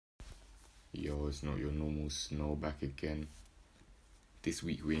Yo, it's not your normal Snow back again. This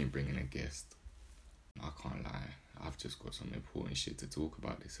week we ain't bringing a guest. I can't lie, I've just got some important shit to talk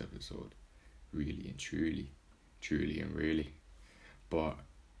about this episode. Really and truly. Truly and really. But,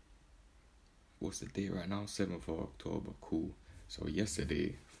 what's the date right now? 7th of October, cool. So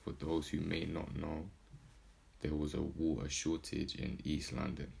yesterday, for those who may not know, there was a water shortage in East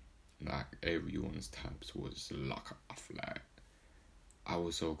London. Like, everyone's taps was locked off, like. I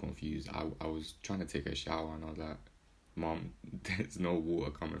was so confused. I was trying to take a shower and I was like, Mom, there's no water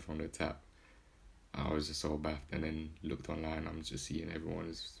coming from the tap. I was just so baffed, and then looked online. I'm just seeing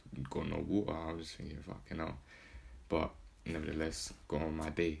everyone's got no water. I was just thinking, fucking hell. But nevertheless, got on my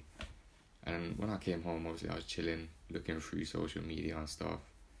day. And when I came home, obviously I was chilling, looking through social media and stuff,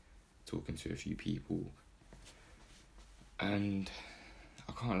 talking to a few people. And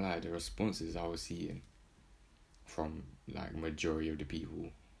I can't lie, the responses I was seeing from like majority of the people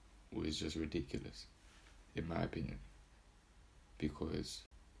was just ridiculous, in my opinion. Because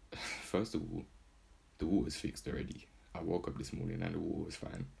first of all, the water's fixed already. I woke up this morning and the water was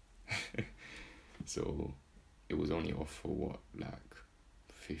fine. So it was only off for what, like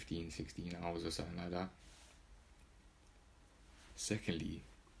 15, 16 hours or something like that. Secondly,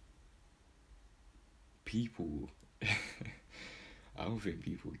 people I don't think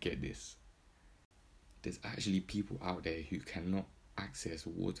people get this. There's actually people out there who cannot access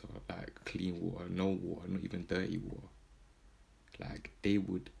water, like clean water, no water, not even dirty water. Like, they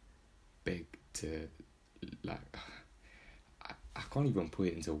would beg to, like, I can't even put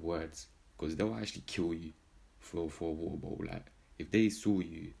it into words, because they'll actually kill you for a water bowl. Like, if they saw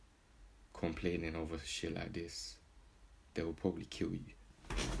you complaining over shit like this, they'll probably kill you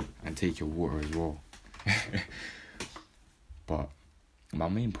and take your water as well. But my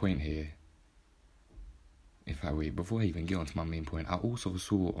main point here, before I even get on to my main point, I also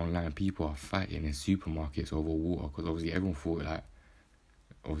saw online people are fighting in supermarkets over water, because obviously everyone thought like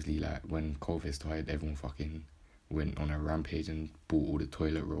when COVID started, everyone fucking went on a rampage and bought all the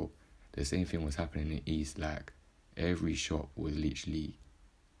toilet roll. The same thing was happening in the East. Like, every shop was literally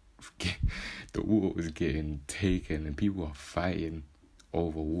the water was getting taken and people are fighting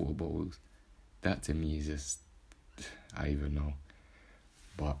over water bottles. That to me is just, I don't even know.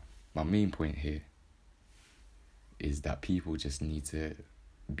 But my main point here is that people just need to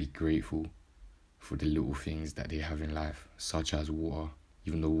be grateful for the little things that they have in life, such as water.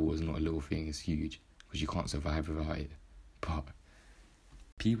 Even though water's not a little thing, it's huge, because you can't survive without it. But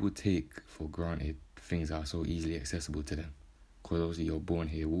people take for granted things that are so easily accessible to them. Because obviously you're born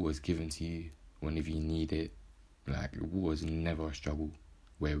here, water's given to you whenever you need it. Like, water's never a struggle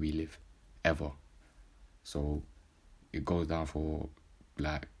where we live, ever. So it goes down for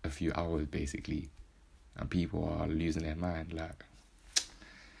like a few hours basically, and people are losing their mind. Like,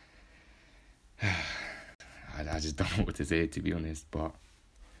 I just don't know what to say, to be honest. But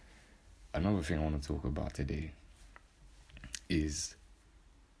another thing I want to talk about today is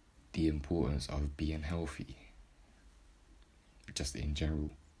the importance of being healthy. Just in general.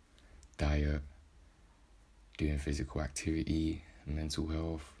 Diet, doing physical activity, mental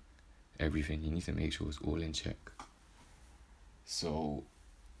health, everything. You need to make sure it's all in check. So,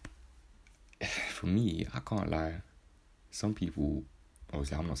 for me, I can't lie. Some people,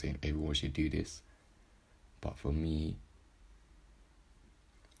 obviously I'm not saying everyone should do this, but for me,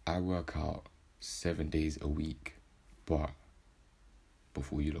 I work out 7 days a week. But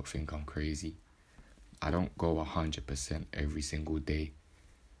before you lot think I'm crazy, I don't go 100% every single day.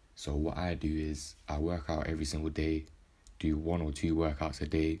 So what I do is I work out every single day, do 1 or 2 workouts a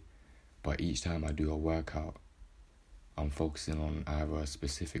day, but each time I do a workout, I'm focusing on either a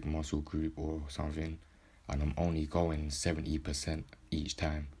specific muscle group or something, and I'm only going 70% each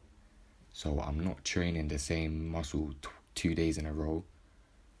time. So I'm not training the same muscle 2 days in a row.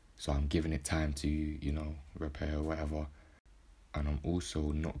 So I'm giving it time to, repair or whatever. And I'm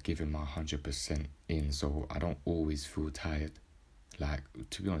also not giving my 100% in, so I don't always feel tired. Like,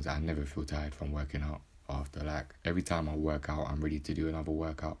 to be honest, I never feel tired from working out after. Like, every time I work out, I'm ready to do another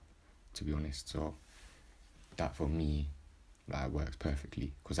workout, to be honest. So that for me, like, works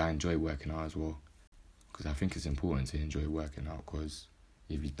perfectly, because I enjoy working out as well. Because I think it's important to enjoy working out, because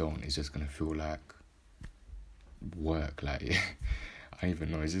if you don't, it's just going to feel like work. Like, I don't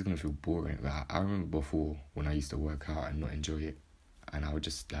even know, it's just going to feel boring. Like, I remember before when I used to work out and not enjoy it, and I would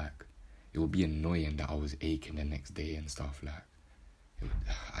just, like, it would be annoying that I was aching the next day and stuff. Like,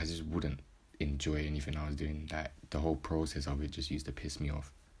 I just wouldn't enjoy anything I was doing. Like, the whole process of it just used to piss me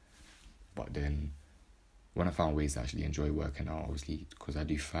off. But then, when I found ways to actually enjoy working out, obviously, because I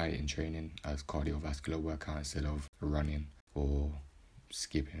do fighting training as cardiovascular workout instead of running or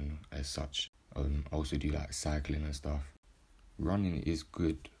skipping as such. Also do like cycling and stuff. Running is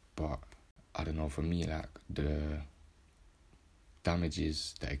good, but I don't know, for me, like the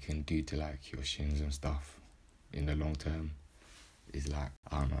damages that it can do to like your shins and stuff in the long term is like,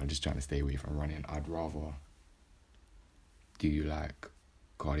 I don't know, I'm just trying to stay away from running. I'd rather do like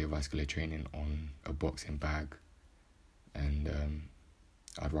cardiovascular training on a boxing bag, and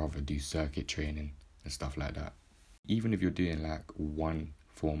I'd rather do circuit training and stuff like that. Even if you're doing like one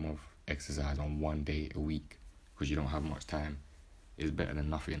form of exercise on one day a week because you don't have much time, it's better than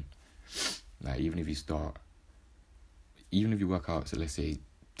nothing. Like even if you work out, so let's say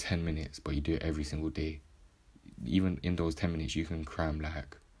 10 minutes, but you do it every single day, even in those 10 minutes you can cram like a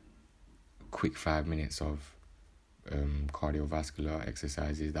quick 5 minutes of cardiovascular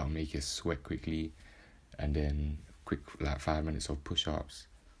exercises that'll make you sweat quickly, and then quick like 5 minutes of push-ups,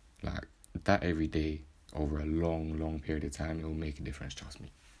 like that every day over a long period of time. It will make a difference, trust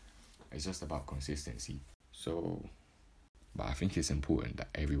me. It's just about consistency. So, but I think it's important that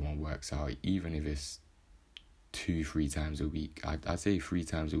everyone works out, even if it's 2-3 times a week. I'd say 3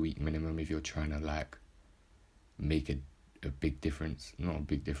 times a week minimum if you're trying to like make a big difference. Not a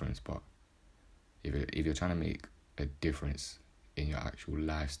big difference, but if you're trying to make a difference in your actual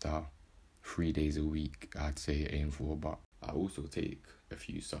lifestyle, 3 days a week I'd say aim for. But I also take a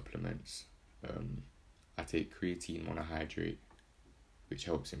few supplements. I take creatine monohydrate, which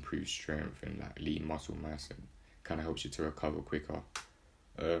helps improve strength and like lean muscle mass and kind of helps you to recover quicker.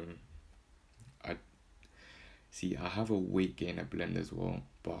 I have a weight gainer blend as well,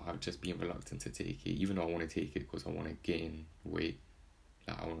 but I've just been reluctant to take it, even though I want to take it because I want to gain weight.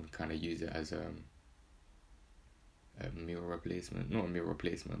 Like I want to kind of use it as a meal replacement. Not a meal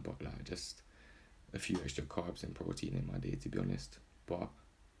replacement, but like just a few extra carbs and protein in my day, to be honest. But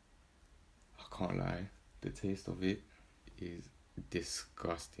I can't lie, the taste of it is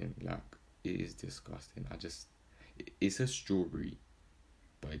disgusting. Like, it is disgusting. It's a strawberry,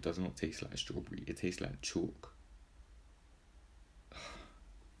 but it does not taste like strawberry. It tastes like chalk.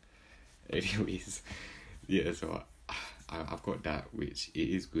 Anyways, yeah, so I've got that, which it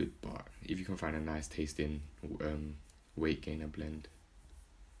is good, but if you can find a nice tasting weight gainer blend,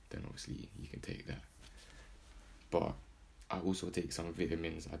 then obviously you can take that. But I also take some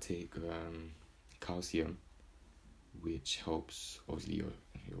vitamins. I take calcium, which helps obviously your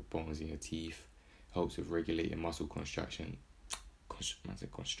bones in your teeth, helps with regulating muscle contractions.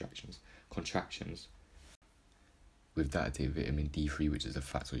 With that, I take vitamin D3, which is a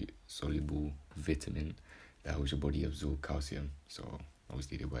fat-soluble vitamin that helps your body absorb calcium. So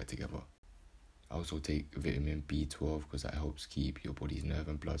obviously they work together. I also take vitamin B12 because that helps keep your body's nerve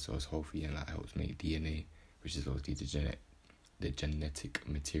and blood cells healthy, and that helps make DNA, which is obviously the genetic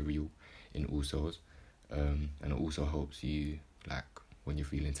material in all cells. And it also helps you like when you're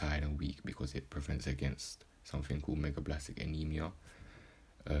feeling tired and weak because it prevents against something called megaloblastic anemia.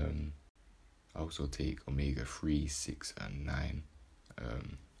 I also take omega-3, 6 and 9.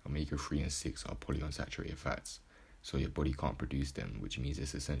 Omega-3 and 6 are polyunsaturated fats, so your body can't produce them, which means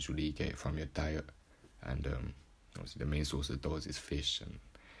it's essentially you get it from your diet. And obviously the main source of those is fish, and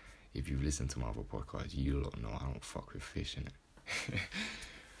if you've listened to my other podcasts, you lot know I don't fuck with fish, innit?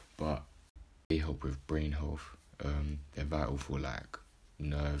 But they help with brain health. They're vital for like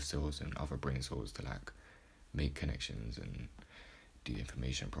nerve cells and other brain cells to like make connections and do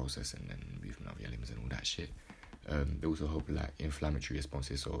information processing and movement of your limbs and all that shit. They also help with like inflammatory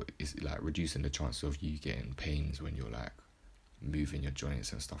responses, so it's like reducing the chance of you getting pains when you're like moving your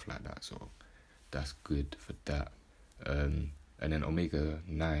joints and stuff like that. So that's good for that. And then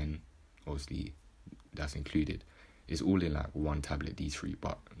omega-9, obviously that's included. It's all in like one tablet, these three,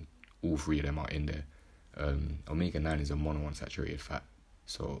 but all three of them are in there. Omega-9 is a monounsaturated fat,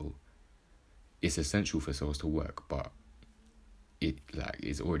 so it's essential for cells to work, but it like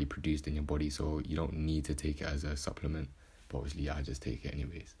is already produced in your body, so you don't need to take it as a supplement. But obviously I just take it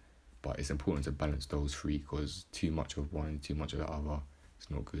anyways. But it's important to balance those three, because too much of one, too much of the other,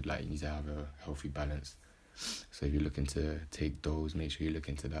 it's not good. Like, you need to have a healthy balance. So if you're looking to take those, make sure you look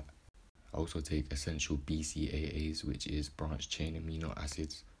into that. I also take essential BCAAs, which is branched chain amino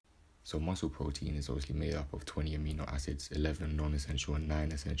acids. So muscle protein is obviously made up of 20 amino acids, 11 non-essential and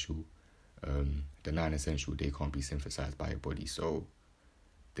 9 essential. The 9 essential, they can't be synthesized by your body, so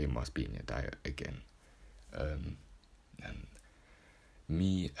they must be in your diet again. And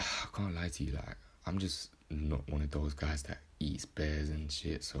me, I can't lie to you, like, I'm just not one of those guys that eats bears and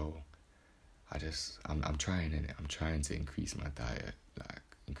shit, so I'm trying in it. I'm trying to increase my diet, like,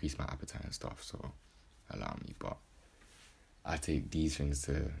 increase my appetite and stuff, so allow me. But I take these things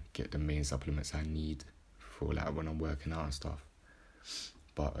to get the main supplements I need for, like, when I'm working out and stuff.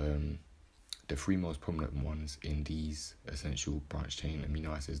 But the three most prominent ones in these essential branch chain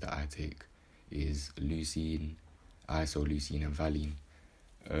amino acids that I take is leucine, isoleucine, and valine.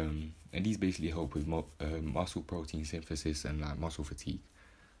 And these basically help with muscle protein synthesis and like muscle fatigue.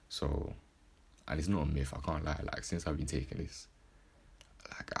 So, and it's not a myth, I can't lie, like since I've been taking this,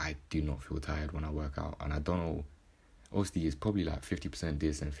 like I do not feel tired when I work out. And I don't know, obviously it's probably like 50%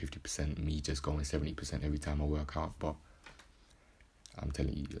 this and 50% me just going 70% every time I work out, but I'm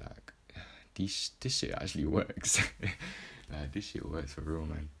telling you, like, this shit actually works. Like, this shit works for real,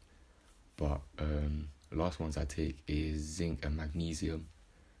 man. But last ones I take is zinc and magnesium.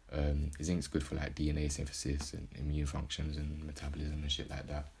 Zinc's good for like DNA synthesis and immune functions and metabolism and shit like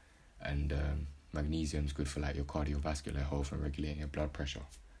that. And magnesium's good for like your cardiovascular health and regulating your blood pressure.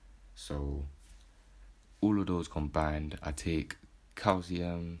 So all of those combined, I take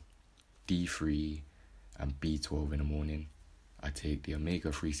calcium, D3, and B12 in the morning. I take the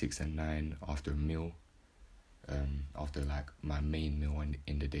omega-3, 6, and 9 after a meal, after like my main meal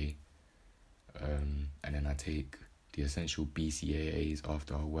in the day. And then I take the essential BCAAs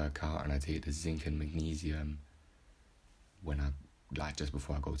after I work out, and I take the zinc and magnesium when I, like, just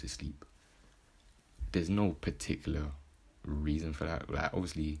before I go to sleep. There's no particular reason for that. Like,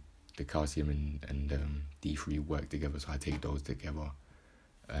 obviously, the calcium and D3 work together, so I take those together.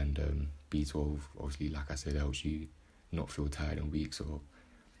 And B12, obviously, like I said, helps you not feel tired and weak. So,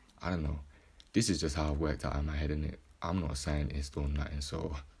 I don't know. This is just how I've worked out in my head, innit? I'm not a scientist or nothing,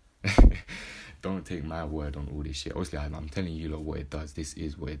 so don't take my word on all this shit. Obviously, I'm telling you what it does. This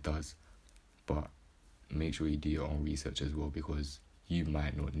is what it does. But make sure you do your own research as well, because you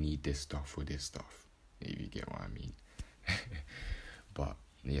might not need this stuff for this stuff, if you get what I mean. But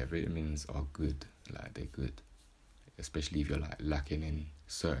yeah, vitamins are good. Like, they're good, especially if you're like lacking in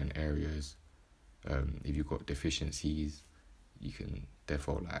certain areas. If you've got deficiencies, you can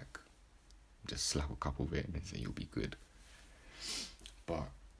therefore like just slap a couple of vitamins and you'll be good. But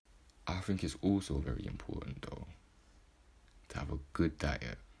I think it's also very important though to have a good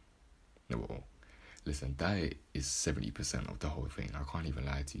diet. Well, listen, diet is 70% of the whole thing. I can't even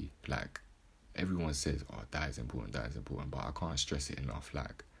lie to you. Like, everyone says, oh, diet's important, but I can't stress it enough.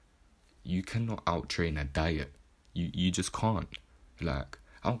 Like, you cannot out-train a diet. You just can't. Like,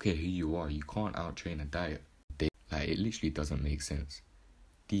 I don't care who you are, you can't out-train a diet. Like, it literally doesn't make sense.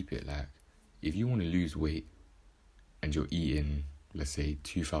 Deep it, like, if you want to lose weight and you're eating, let's say,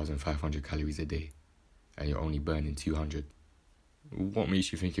 2,500 calories a day and you're only burning 200, what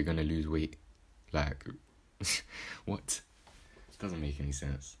makes you think you're going to lose weight? Like, what? Doesn't make any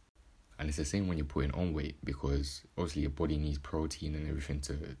sense. And it's the same when you're putting on weight, because obviously your body needs protein and everything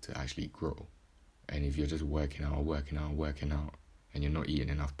to actually grow. And if you're just working out, and you're not eating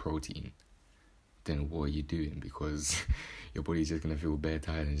enough protein, then what are you doing? Because your body's just going to feel bare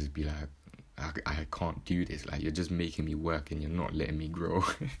tired and just be like, I can't do this. Like, you're just making me work and you're not letting me grow.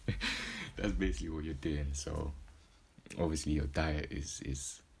 That's basically what you're doing. So obviously your diet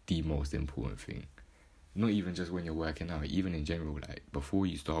is the most important thing. Not even just when you're working out, even in general. Like, before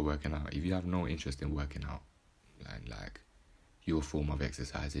you start working out, if you have no interest in working out, like your form of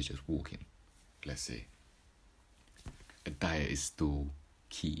exercise is just walking, let's say, a diet is still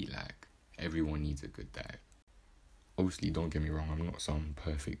key. Like, everyone needs a good diet. Obviously, don't get me wrong, I'm not some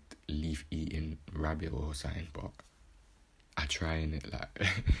perfect leaf-eating rabbit or something, but I try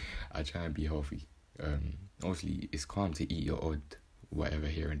I try and be healthy. Obviously, it's calm to eat your odd whatever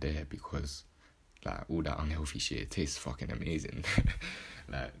here and there, because like all that unhealthy shit tastes fucking amazing.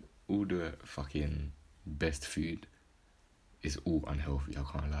 Like, all the fucking best food is all unhealthy, I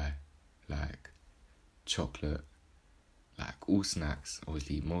can't lie. Like, chocolate, like all snacks,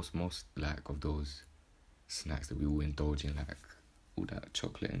 obviously most like of those snacks that we all indulge in, like all that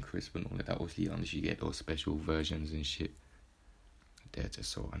chocolate and crisp and all of that, obviously unless you get those special versions and shit, they're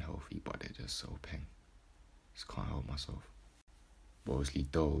just so unhealthy, but they're just so peng. Just can't help myself. But obviously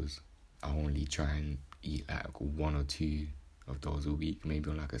those, I only try and eat like 1 or 2 of those a week, maybe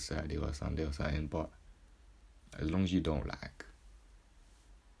on like a Saturday or Sunday or something. But as long as you don't like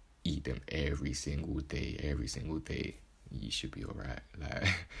eat them every single day, you should be alright. Like,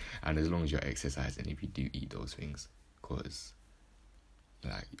 and as long as you're exercising, if you do eat those things, because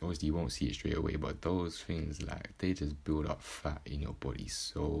like obviously you won't see it straight away, but those things, like, they just build up fat in your body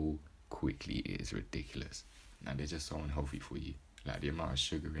so quickly, it is ridiculous. And they're just so unhealthy for you. Like, the amount of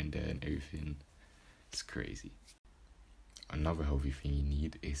sugar in there and everything, it's crazy. Another healthy thing you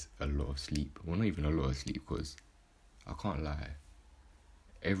need is a lot of sleep. Well, not even a lot of sleep, because I can't lie,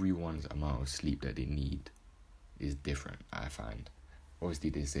 everyone's amount of sleep that they need is different, I find. Obviously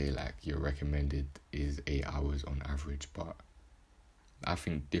they say like your recommended is 8 hours on average, but I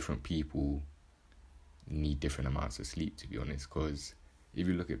think different people need different amounts of sleep, to be honest, because if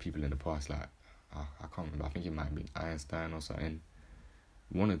you look at people in the past, like, I can't remember, I think it might have been Einstein or something,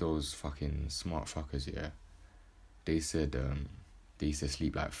 one of those fucking smart fuckers, yeah, they said they used to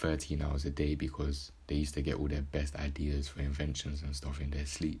sleep like 13 hours a day because they used to get all their best ideas for inventions and stuff in their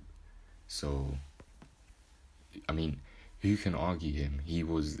sleep. So, I mean, who can argue him? He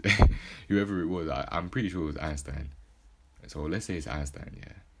was, whoever it was, I'm pretty sure it was Einstein. So let's say it's Einstein,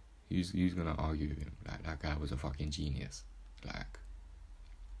 yeah. Who's gonna argue with him? Like, that guy was a fucking genius. Like,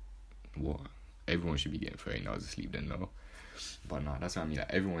 what? Everyone should be getting 13 hours of sleep then, no? But nah, that's what I mean.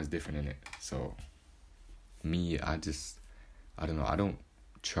 Like, everyone's different in it. So, me, I don't know. I don't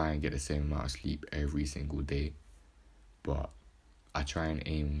try and get the same amount of sleep every single day. But I try and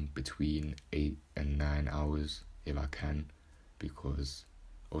aim between 8 and 9 hours if I can. Because,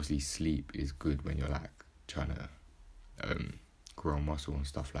 obviously, sleep is good when you're, like, trying to grow muscle and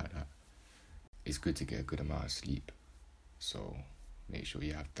stuff like that. It's good to get a good amount of sleep. So, make sure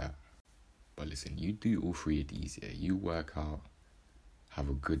you have that. But listen, you do all three of these, yeah. You work out, have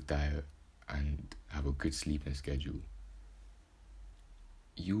a good diet, and have a good sleeping schedule.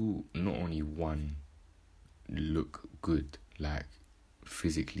 You not only, one, look good, like,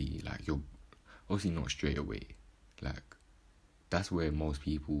 physically, like, you're obviously not straight away. Like, that's where most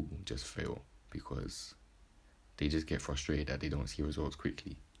people just fail, because they just get frustrated that they don't see results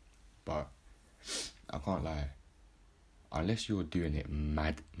quickly. But I can't lie, unless you're doing it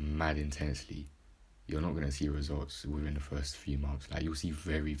mad intensely, you're not going to see results within the first few months. Like, you'll see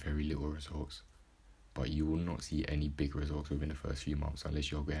very, very little results. But you will not see any big results within the first few months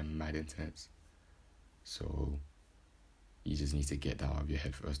unless you're going mad intense. So, you just need to get that out of your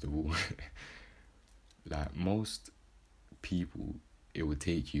head first of all. Like, most people, it would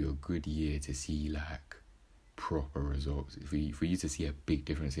take you a good year to see, like, proper results. For you to see a big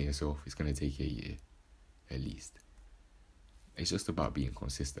difference in yourself, it's going to take you a year, at least. It's just about being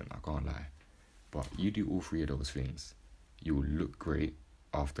consistent, I can't lie. But you do all three of those things, you will look great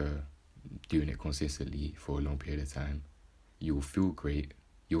after doing it consistently for a long period of time. You will feel great.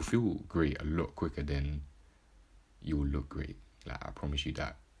 You'll feel great a lot quicker than you will look great. Like, I promise you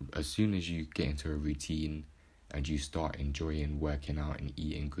that. As soon as you get into a routine and you start enjoying working out and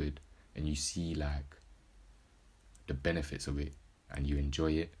eating good, and you see, like, the benefits of it, and you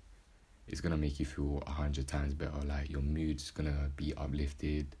enjoy it, it's going to make you feel 100 times better. Like, your mood's going to be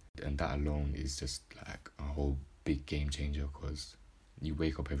uplifted, and that alone is just, like, a whole big game changer, because you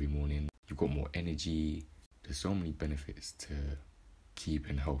wake up every morning, you've got more energy. There's so many benefits to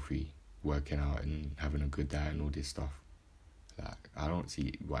keeping healthy, working out and having a good diet and all this stuff. Like, I don't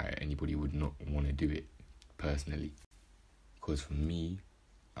see why anybody would not want to do it, personally. Because for me,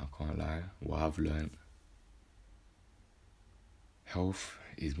 I can't lie, what I've learned, health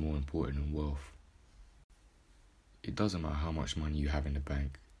is more important than wealth. It doesn't matter how much money you have in the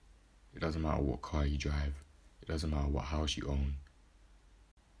bank. It doesn't matter what car you drive. It doesn't matter what house you own.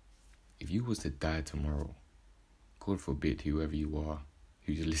 If you was to die tomorrow, God forbid, whoever you are,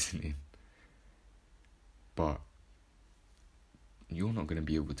 who's listening, but you're not going to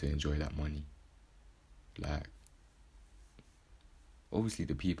be able to enjoy that money. Like, obviously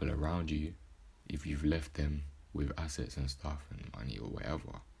the people around you, if you've left them with assets and stuff and money or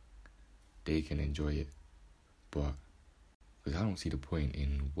whatever, they can enjoy it. But, because I don't see the point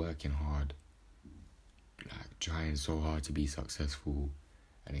in working hard, like, trying so hard to be successful,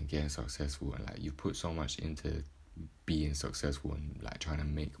 and then getting successful, and, like, you've put so much into being successful and, like, trying to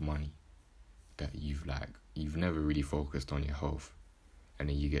make money, that you've never really focused on your health. And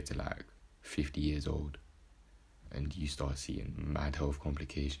then you get to, like, 50 years old, and you start seeing mad health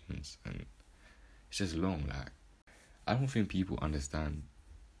complications, and it's just long. Like, I don't think people understand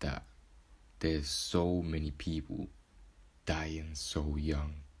that there's so many people dying so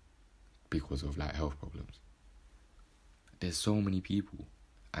young because of, like, health problems. There's so many people,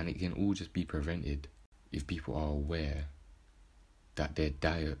 and it can all just be prevented if people are aware that their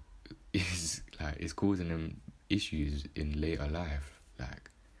diet is, like, is causing them issues in later life.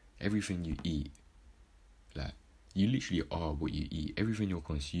 Like, everything you eat, like, you literally are what you eat. Everything you're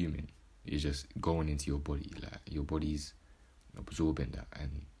consuming is just going into your body. Like, your body's absorbing that,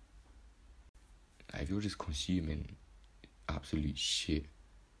 and, like, if you're just consuming absolute shit,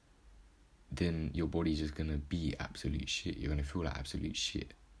 then your body's just gonna be absolute shit. You're gonna feel like absolute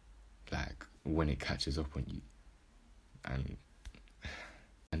shit, like, when it catches up on you. And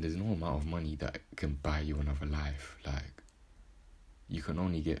there's no amount of money that can buy you another life. Like, you can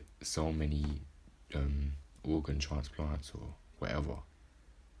only get so many organ transplants or whatever.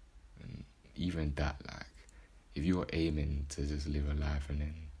 And even that, like, if you're aiming to just live a life and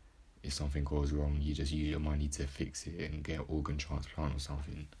then if something goes wrong, you just use your money to fix it and get an organ transplant or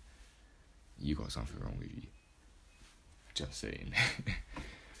something, you got something wrong with you. Just saying.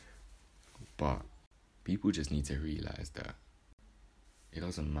 But people just need to realise that it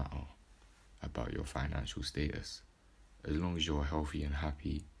doesn't matter about your financial status. As long as you're healthy and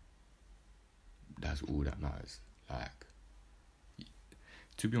happy, that's all that matters. Like,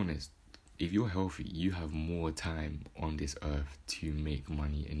 to be honest, if you're healthy, you have more time on this earth to make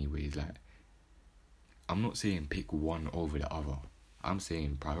money anyways. Like, I'm not saying pick one over the other. I'm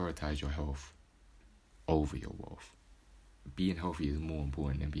saying prioritize your health over your wealth. Being healthy is more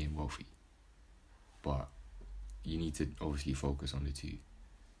important than being wealthy. But you need to obviously focus on the two.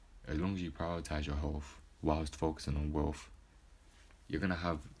 As long as you prioritize your health whilst focusing on wealth, you're going to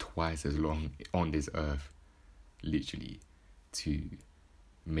have twice as long on this earth, literally, to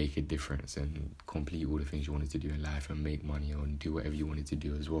make a difference and complete all the things you wanted to do in life and make money and do whatever you wanted to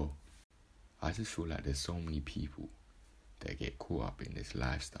do as well. I just feel like there's so many people that get caught up in this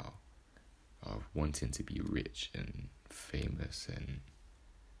lifestyle of wanting to be rich and famous and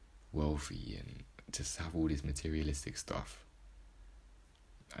wealthy and just have all this materialistic stuff,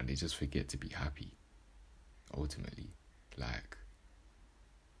 and they just forget to be happy ultimately. Like,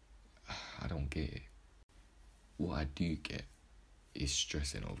 I don't get it. What I do get is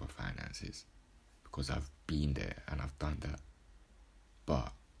stressing over finances, because I've been there and I've done that.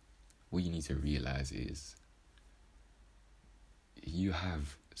 But what you need to realise is you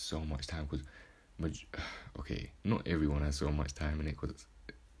have so much time, because not everyone has so much time in it, because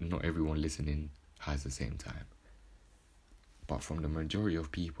not everyone listening has the same time. But from the majority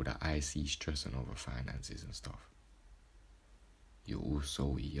of people that I see stressing over finances and stuff, you're all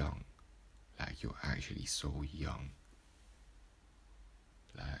so young. Like, you're actually so young.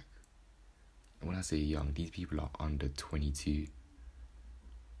 Like, when I say young, these people are under 22.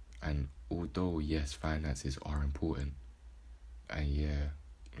 And although, yes, finances are important, and yeah,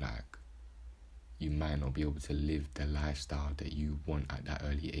 like, you might not be able to live the lifestyle that you want at that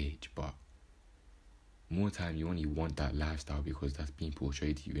early age, but more time you only want that lifestyle because that's being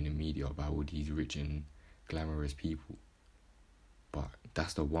portrayed to you in the media by all these rich and glamorous people. But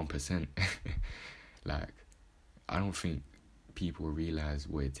that's the 1%. Like, I don't think people realise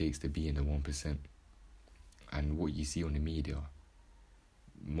what it takes to be in the 1%. And what you see on the media,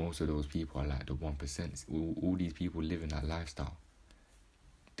 most of those people are like the 1%. All these people living that lifestyle.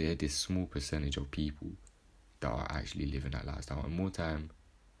 They're this small percentage of people that are actually living that lifestyle. And more time,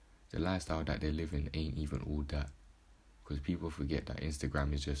 the lifestyle that they're living ain't even all that. Because people forget that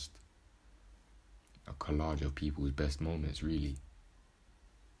Instagram is just a collage of people's best moments, really.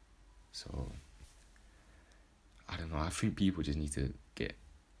 So, I don't know, I think people just need to get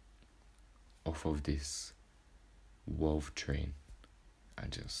off of this wealth train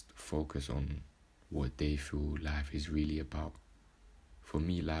and just focus on what they feel life is really about. For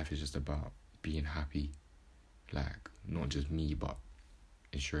me, life is just about being happy. Like, not just me, but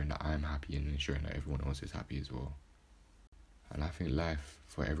ensuring that I'm happy and ensuring that everyone else is happy as well. And I think life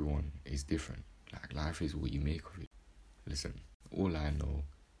for everyone is different. Like, life is what you make of it. Listen, all I know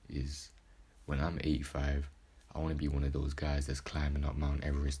is when I'm 85, I want to be one of those guys that's climbing up Mount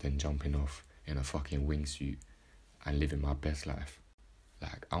Everest and jumping off in a fucking wingsuit and living my best life.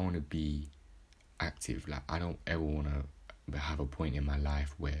 Like, I want to be active. Like, I don't ever want to have a point in my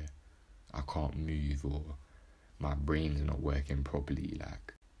life where I can't move or my brain's not working properly.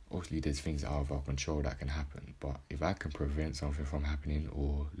 Like, obviously there's things out of our control that can happen, but if I can prevent something from happening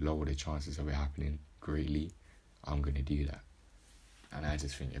or lower the chances of it happening greatly, I'm going to do that. And I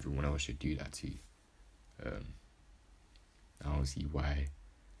just think everyone else should do that too. I don't see why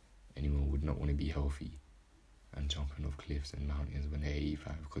anyone would not want to be healthy and jumping off cliffs and mountains when they're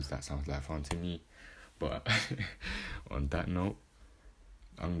 85, because that sounds like fun to me. But on that note,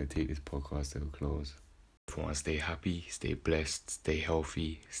 I'm going to take this podcast to a close. Everyone stay happy, stay blessed, stay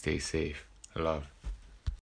healthy, stay safe. Love.